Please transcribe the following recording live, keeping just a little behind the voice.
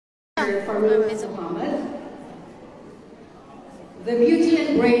Mr. Farouk Muhammad, the Beauty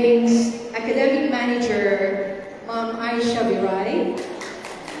and Brains Academic Manager, Ma'am 𝐈𝐕𝐄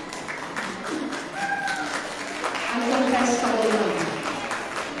𝐂𝐨𝐦𝐦,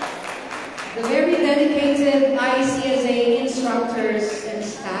 the very dedicated ICSA instructors and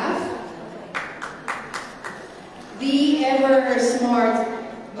staff, the ever-smart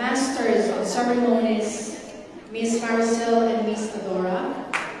Masters of Ceremonies, Ms. Maricel and Ms. Adora,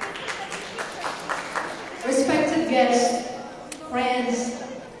 respected guests, friends,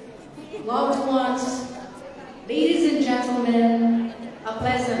 loved ones, ladies and gentlemen, a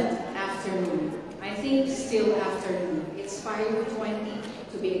pleasant afternoon. I think still afternoon. It's 5:20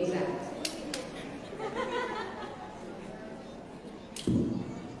 to be exact.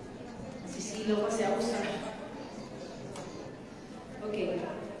 Okay.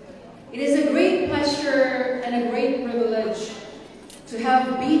 It is a great pleasure and a great privilege to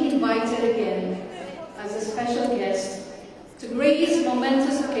have been invited again as a special guest to grace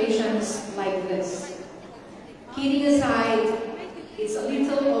momentous occasions like this. Kidding aside, it's a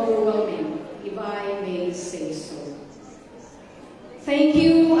little overwhelming, if I may say so. Thank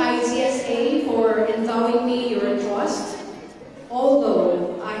you, ICSA, for endowing me your trust,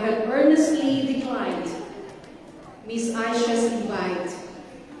 although I had earnestly declined Ms. Aisha's invite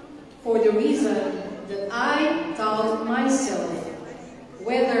for the reason that I doubt myself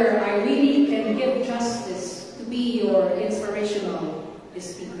whether I really can give justice to be your inspirational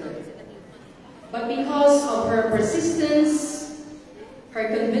speaker. But because of her persistence, her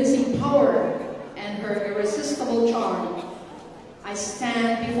convincing power, and her irresistible charm, I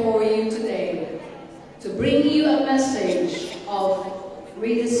stand before you today to bring you a message of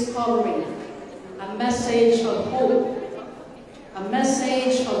rediscovery, a message of hope, a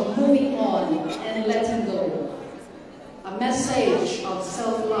message of moving on and letting go, a message of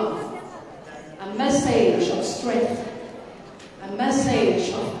self-love, a message of strength, a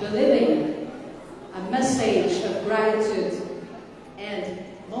message of believing, a message of gratitude, and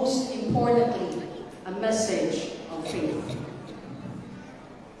most importantly, a message of faith.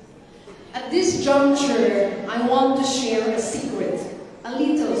 At this juncture, I want to share a secret, a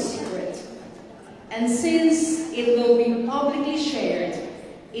little secret. And since it will be publicly shared,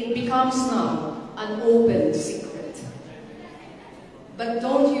 it becomes now an open secret. But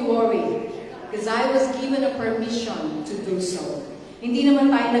don't you worry, because I was given a permission to do so. Hindi naman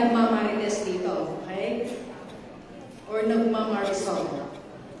tayo nagmamarites dito, okay? Or nagmamarisol.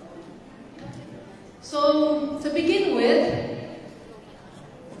 So, to begin with,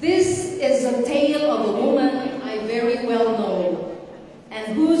 this is a tale of a woman I very well know,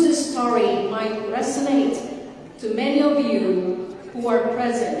 and whose story might resonate to many of you who are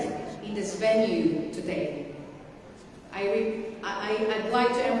present in this venue today. I'd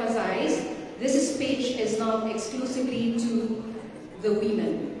like to emphasize, this speech is not exclusively to the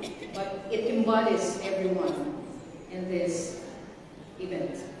women, but it embodies everyone in this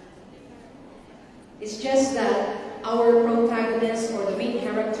event. It's just that our protagonist, or the main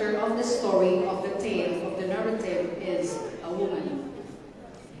character of the story, of the tale, of the narrative, is a woman.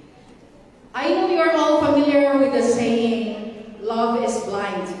 I know you're all familiar with the saying, love is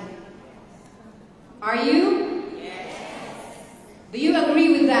blind. Are you? Yes. Do you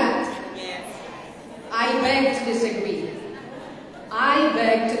agree with that? Yes. I beg to disagree. I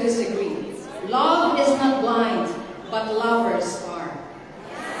beg to disagree. Love is not blind, but lovers are.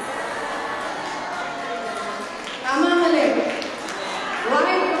 Tama, mali?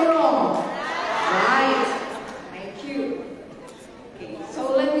 Right or wrong? Right. Thank you. Okay,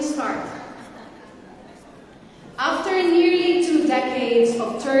 so let me start. After nearly 2 decades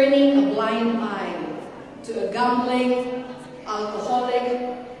of turning a blind eye to a gambling,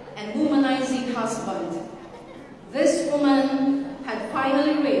 alcoholic, and womanizing husband, this woman had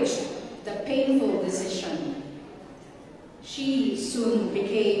finally reached the painful decision. She soon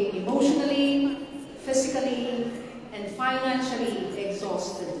became emotionally, physically, and financially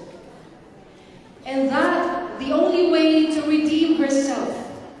exhausted. And that the only way to redeem herself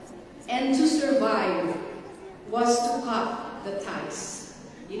and to survive was to cut the ties.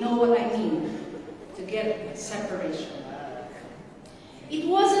 You know what I mean? To get separation. It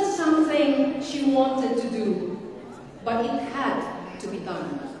wasn't something she wanted to do, but it had to be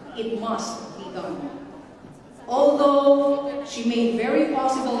done. It must be done. Although she made very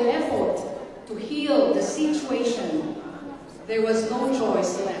possible effort to heal the situation, there was no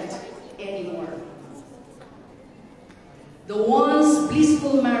choice left anymore. The once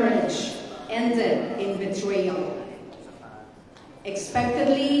blissful marriage ended in betrayal.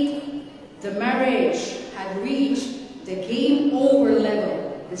 Expectedly, the marriage had reached the game over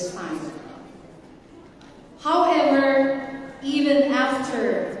level this time.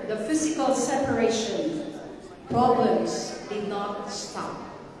 the physical separation, problems did not stop.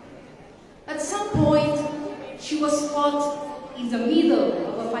 At some point, she was caught in the middle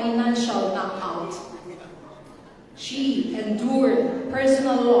of a financial knockout. She endured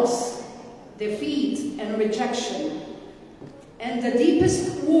personal loss, defeat, and rejection, and the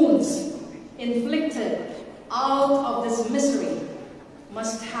deepest wounds inflicted out of this misery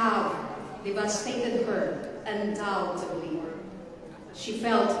must have devastated her undoubtedly. She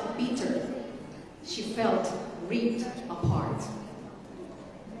felt bitter. She felt ripped apart.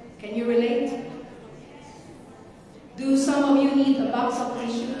 Can you relate? Do some of you need a box of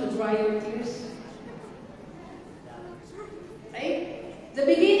tissue to dry your tears? Right? The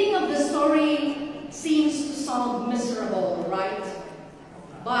beginning of the story seems to sound miserable, right?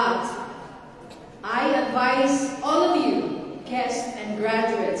 But I advise all of you, guests and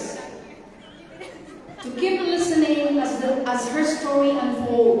graduates, to keep listening as her story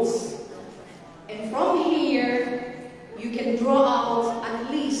unfolds. And from here, you can draw out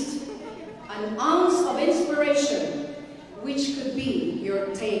at least an ounce of inspiration, which could be your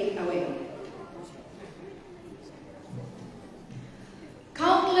takeaway.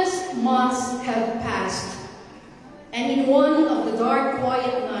 Countless months have passed, and in one of the dark,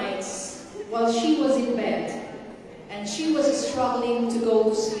 quiet nights, while she was in bed and she was struggling to go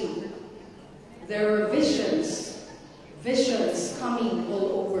to sleep, there were visions coming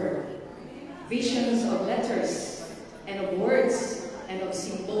all over. Visions of letters and of words and of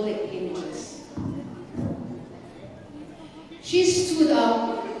symbolic images. She stood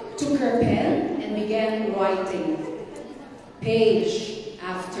up, took her pen, and began writing, page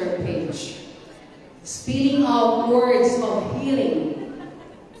after page, spitting out words of healing,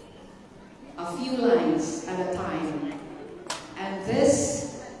 a few lines at a time. And this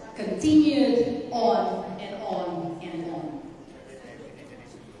continued on and on and on.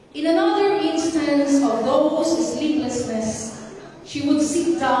 In another instance of those sleeplessness, she would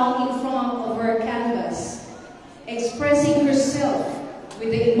sit down in front of her canvas, expressing herself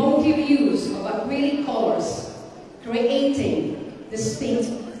with the emotive use of acrylic colors, creating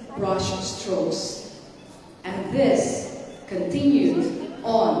distinct brush strokes. And this continued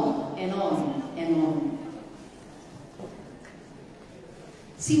on and on and on.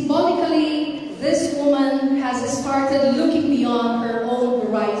 Symbolically, this woman has started looking beyond her own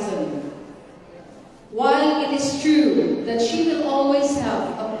horizon. While it is true that she will always have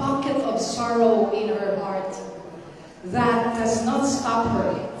a pocket of sorrow in her heart, that does not stop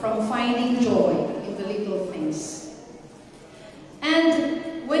her from finding joy in the little things.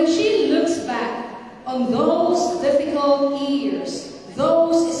 And when she looks back on those difficult years,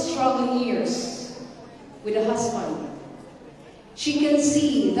 those struggling years with a husband, she can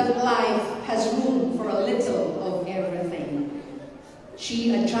see that life has room for a little of everything.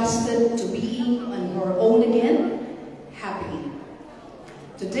 She adjusted to being on her own again, happy.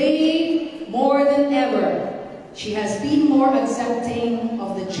 Today, more than ever, she has been more accepting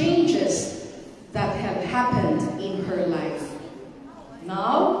of the changes that have happened in her life.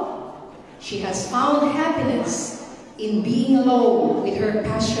 Now, she has found happiness in being alone with her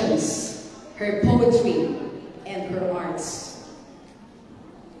passions, her poetry, and her arts.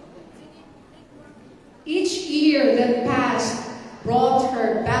 Each year that passed brought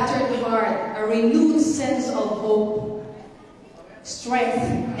her battered heart a renewed sense of hope, strength,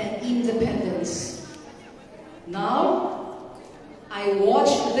 and independence. Now, I watch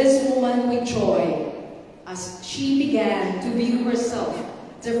this woman with joy as she began to view herself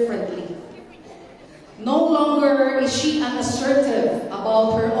differently. No longer is she unassertive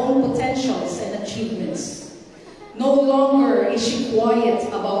about her own potentials and achievements. No longer is she quiet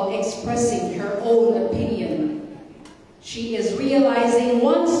about expressing her own opinion. She is realizing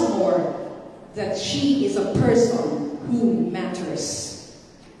once more that she is a person who matters.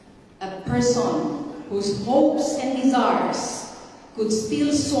 A person whose hopes and desires could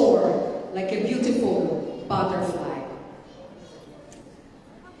still soar like a beautiful butterfly.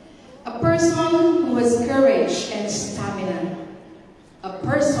 A person who has courage and stamina. A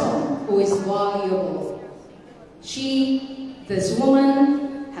person who is valuable. This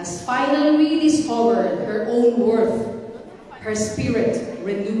woman, has finally rediscovered her own worth, her spirit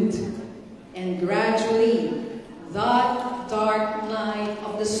renewed, and gradually, that dark night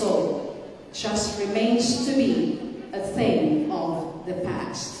of the soul just remains to be a thing of the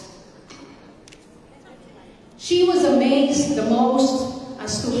past. She was amazed the most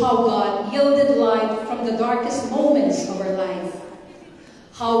as to how God yielded light from the darkest moments of her life.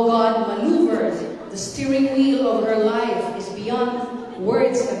 How God maneuvered the steering wheel of her life is beyond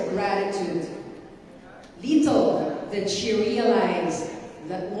words of gratitude. Little did she realize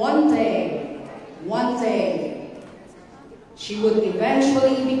that one day, she would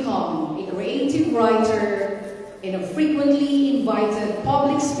eventually become a creative writer and a frequently invited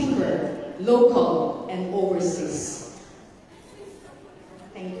public speaker, local and overseas.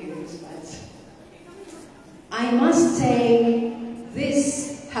 Thank you, Ms. Vance. I must say,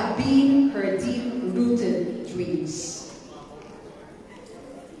 these have been her deep-rooted dreams.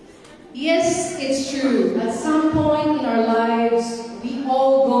 Yes, it's true. At some point in our lives, we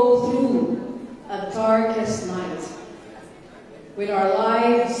all go through a darkest night, when our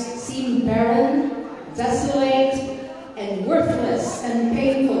lives seem barren, desolate, and worthless and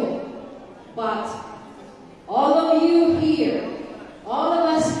painful. But all of you here, all of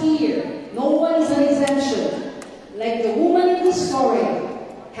us here, no one is an exemption. Like the woman in the story,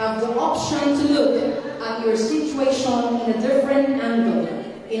 have the option to look at your situation in a different angle,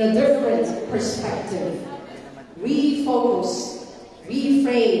 in a different perspective. Refocus,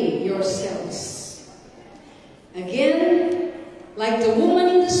 reframe yourselves. Again, like the woman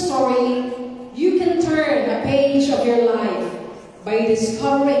in the story, you can turn a page of your life by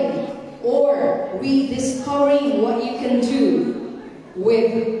discovering or rediscovering what you can do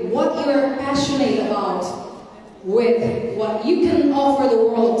with what you're passionate about, with what you can offer the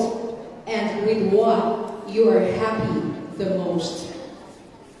world, and with what you are happy the most.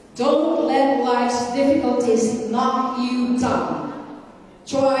 Don't let life's difficulties knock you down.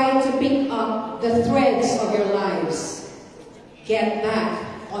 Try to pick up the threads of your lives. Get back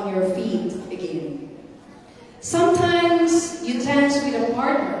on your feet again. Sometimes you dance with a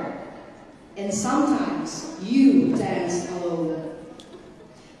partner, and sometimes you dance alone.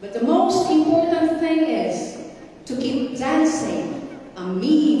 But the most important thing is to keep dancing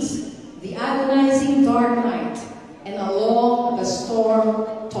amidst the agonizing dark night and along the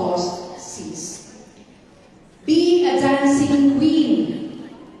storm-tossed seas. Be a dancing queen.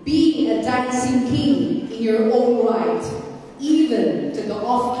 Be a dancing king in your own right, even to the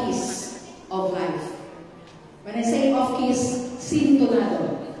off-keys of life. When I say off-keys,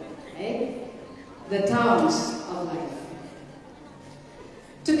 sintonado, okay? The towns of life.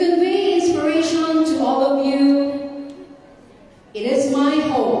 To convey inspiration to all of you, it is my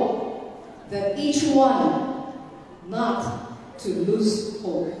hope that each one not to lose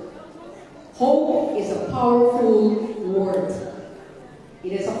hope. Hope is a powerful word.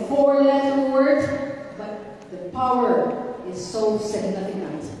 It is a 4-letter word, but the power is so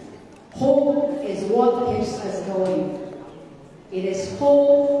significant. Hope is what keeps us going. It is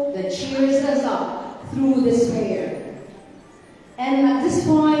hope that cheers us up through despair. And at this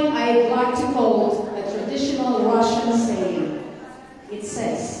point, I'd like to quote a traditional Russian saying. It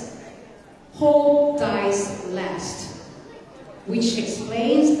says, "Hope dies last," which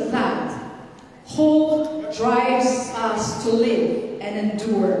explains that hope drives us to live and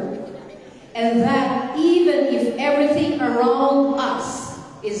endure, and that even if everything around us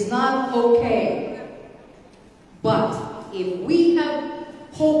is not okay, but if we have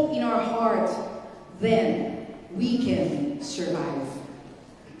hope in our heart, then we can survive.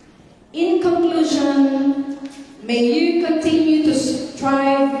 In conclusion, may you continue to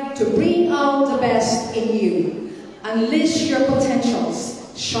strive to bring out the best in you. Unleash your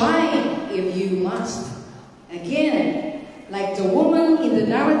potentials. Shine if you must. Again, like the woman in the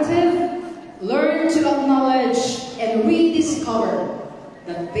narrative, learn to acknowledge and rediscover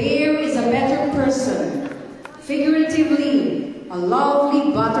that there is a better person, figuratively, a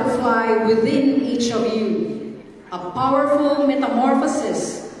lovely butterfly within each of you, a powerful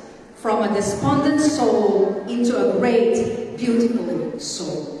metamorphosis from a despondent soul into a great, beautiful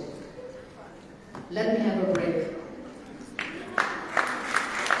soul. Let me have a break.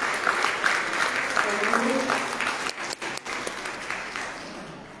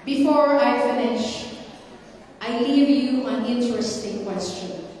 Before I finish, I leave you an interesting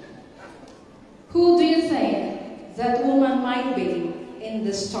question. Who do you think that woman might be in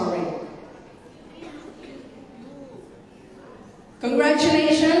this story?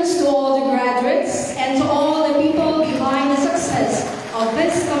 Congratulations to all the graduates and to all the people behind the success of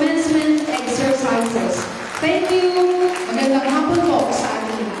this commencement exercises. Thank you. Magandang hapon po sa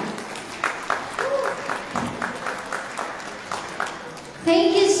ating lahat.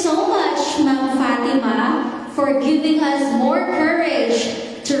 Thank you so much, Ma'am Fatima, for giving us more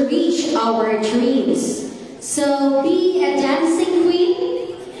courage to reach our dreams. So be a dancing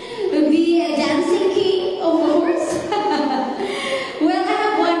queen, be a dancing king, of course. Well, I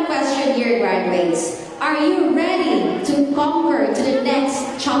have one question here, graduates. Are you ready to conquer to the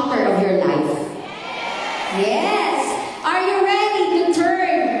next chapter of your life? Yes. Are you ready to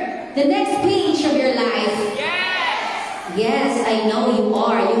turn the next page of your life? Yes. Yes, I know you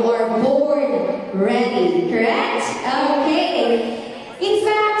are. You are board ready, correct? Okay. In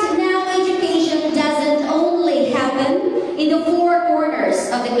fact, now education doesn't only happen in the four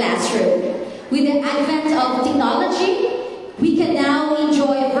corners of the classroom. With the advent of technology, we can now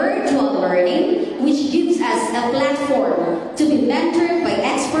enjoy virtual learning, which gives us a platform to be mentored by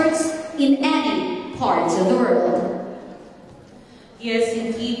experts in any parts of the world. Yes,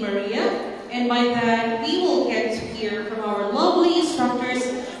 indeed, Maria. And by that, we will get to hear from our lovely instructors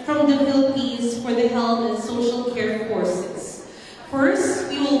from the Philippines for the health and social care courses. First,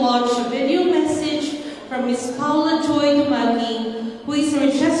 we will watch a video message from Ms. Paula Joy Dumagi, who is a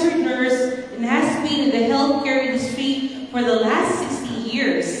registered nurse and has been in the healthcare industry for the last 60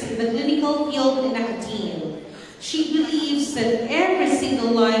 years in the clinical field in academia. She believes that every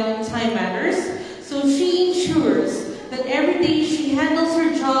single time matters, so she ensures that every day she handles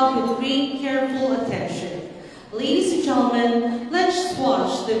her job with great careful attention. Ladies and gentlemen, let's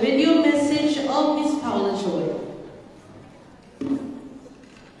watch the video message of Ms. Paula Joy.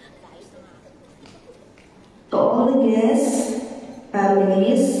 To all the guests,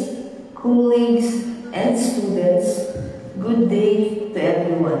 families, colleagues, and students, good day to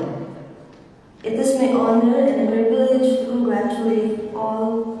everyone. It is my honor and privilege to congratulate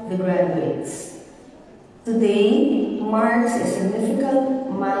all the graduates. Today marks a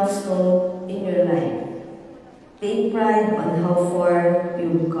significant milestone in your life. Take pride on how far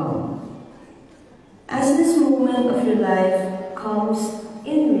you've come. As this moment of your life comes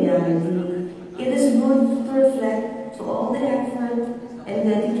in reality, it is good to reflect to all the effort and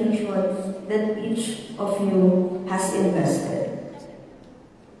dedication that each of you has invested.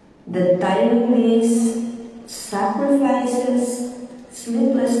 The tiring days, sacrifices,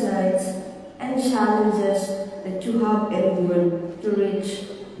 sleepless nights, and challenges that you have endured to reach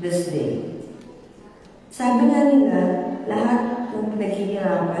this day. Sabi nga nila, lahat ng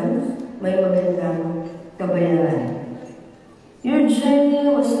pinaghihirapan may magandang kabayaran. Your journey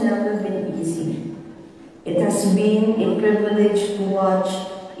was never been easy. It has been a privilege to watch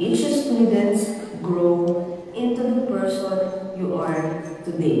each student grow into the person you are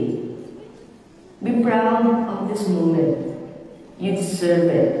today. Be proud of this moment. You deserve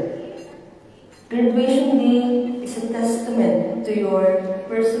it. Graduation Day is a testament to your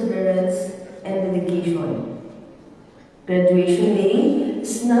perseverance and dedication. Graduation Day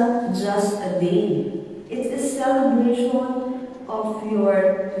is not just a day. It's a celebration of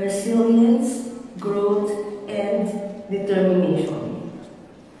your resilience, growth, and determination.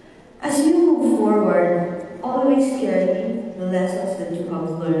 As you move forward, always carry the lessons that you have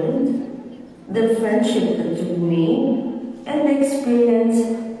learned, the friendship that you've made, and the experience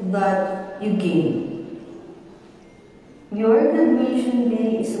that you gained. Your graduation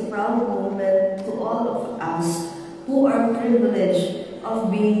day is a proud moment to all of us who are privileged of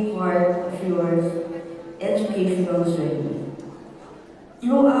being part of your educational journey.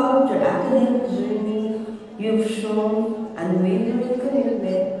 Throughout your academic journey, you've shown unwavering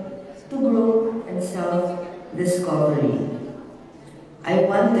commitment to growth and self-discovery. I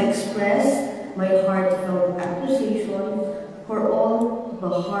want to express my heartfelt appreciation for all the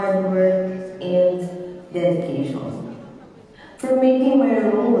hard work and dedication, for making my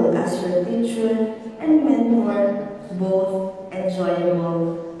role as your teacher and mentor both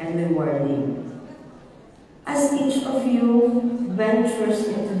enjoyable and rewarding. As each of you ventures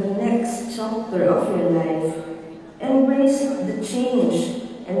into the next chapter of your life, embrace the change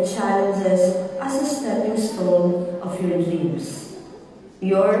and challenges as a stepping stone of your dreams.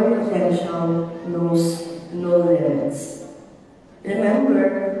 Your potential knows no limits.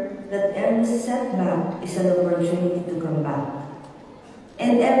 Remember that every setback is an opportunity to come back,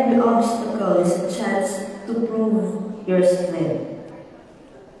 and every obstacle is a chance to prove your strength.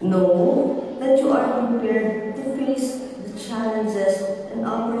 Know that you are prepared to face the challenges and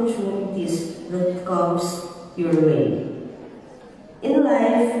opportunities that comes your way. In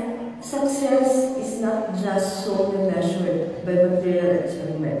life, success is not just solely measured by material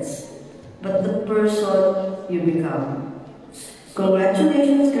achievements, but the person you become.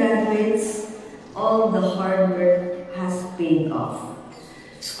 Congratulations, graduates! All the hard work has paid off.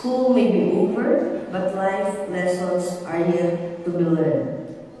 School may be over, but life lessons are yet to be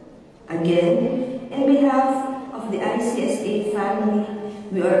learned. Again, in behalf of the ICSA family,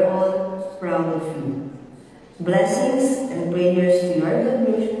 we are all proud of you. Blessings and prayers to your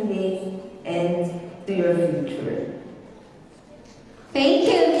graduation day and to your future. Thank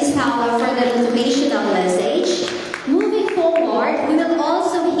you, Ms. Paula, for the motivational message. Moving forward, we will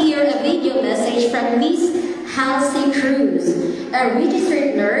also hear a video message from Ms. Halsey Cruz, a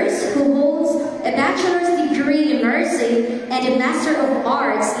registered nurse who holds a bachelor's degree degree in nursing and a Master of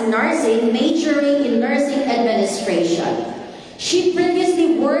Arts in Nursing, majoring in Nursing Administration. She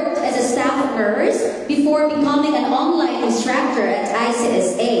previously worked as a staff nurse before becoming an online instructor at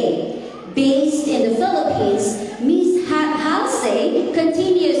ICSA. Based in the Philippines, Ms. 𝐂𝐈𝐕𝐄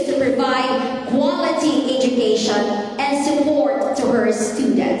continues to provide quality education and support to her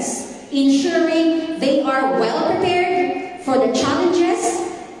students, ensuring they are well prepared for the challenges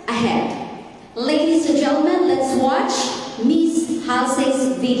ahead. Ladies and gentlemen, let's watch Ms.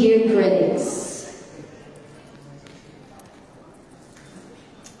 𝐂𝐈𝐕𝐄's video greetings.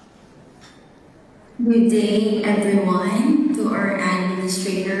 Good day, everyone, to our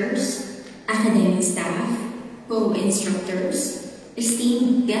administrators, academic staff, co-instructors,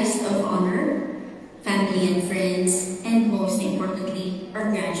 esteemed guests of honor, family and friends, and most importantly,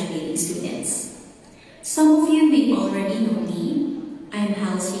 our graduating students. Some of you may already know me. I'm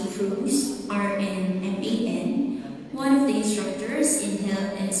𝐂𝐈𝐕𝐄, RN, MAN, one of the instructors in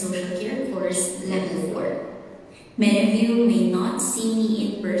Health and Social Care course Level 4. Many of you may not see me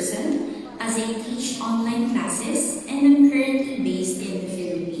in person, as I teach online classes and I'm currently based in the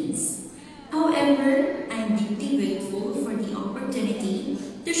Philippines. However, I'm deeply grateful for the opportunity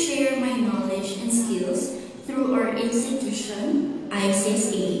to share my knowledge and skills through our institution,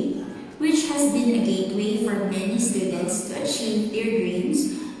 ICSA, which has been a gateway for many students to achieve their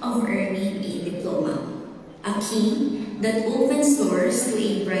dreams of earning a diploma, a key that opens doors to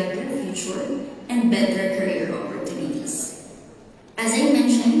a brighter future and better career opportunities. As I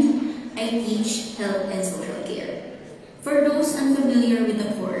mentioned, I teach health and social care. For those unfamiliar with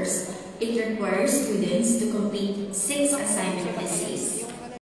the course, it requires students to complete 6 assignment essays